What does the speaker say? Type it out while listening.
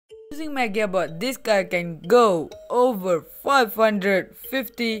using my gearbox, this car can go over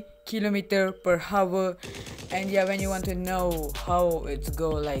 550 km/h. And yeah, when you want to know how it's go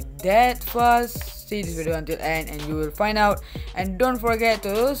like that fast, see this video until end and you will find out. And don't forget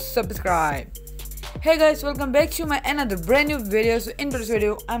to subscribe. Hey guys, welcome back to my another brand new video. So in this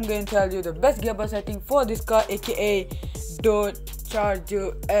video, I'm going to tell you the best gearbox setting for this car, aka Dodge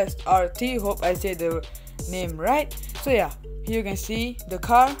Charger SRT. Hope I said the name right. So yeah, here you can see the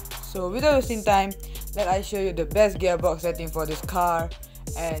car. So without wasting time, let I show you the best gearbox setting for this car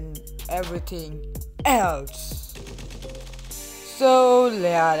and everything else. So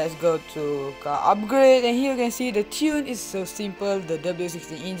yeah, let's go to car upgrade, and here you can see the tune is so simple. The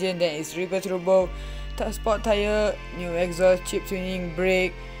W16 engine, then is repair turbo, sport tire, new exhaust, chip tuning,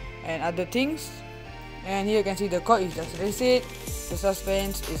 brake and other things. And here you can see the cord is just reset, the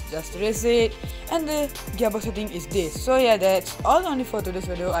suspense is just reset, and the gearbox setting is this. So yeah, that's all only for today's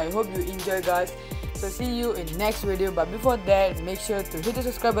video. I hope you enjoy guys. So see you in next video, but before that, make sure to hit the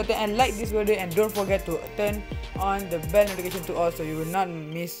subscribe button and like this video, and don't forget to turn on the bell notification to all so you will not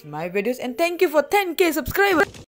miss my videos. And thank you for 10k subscribers.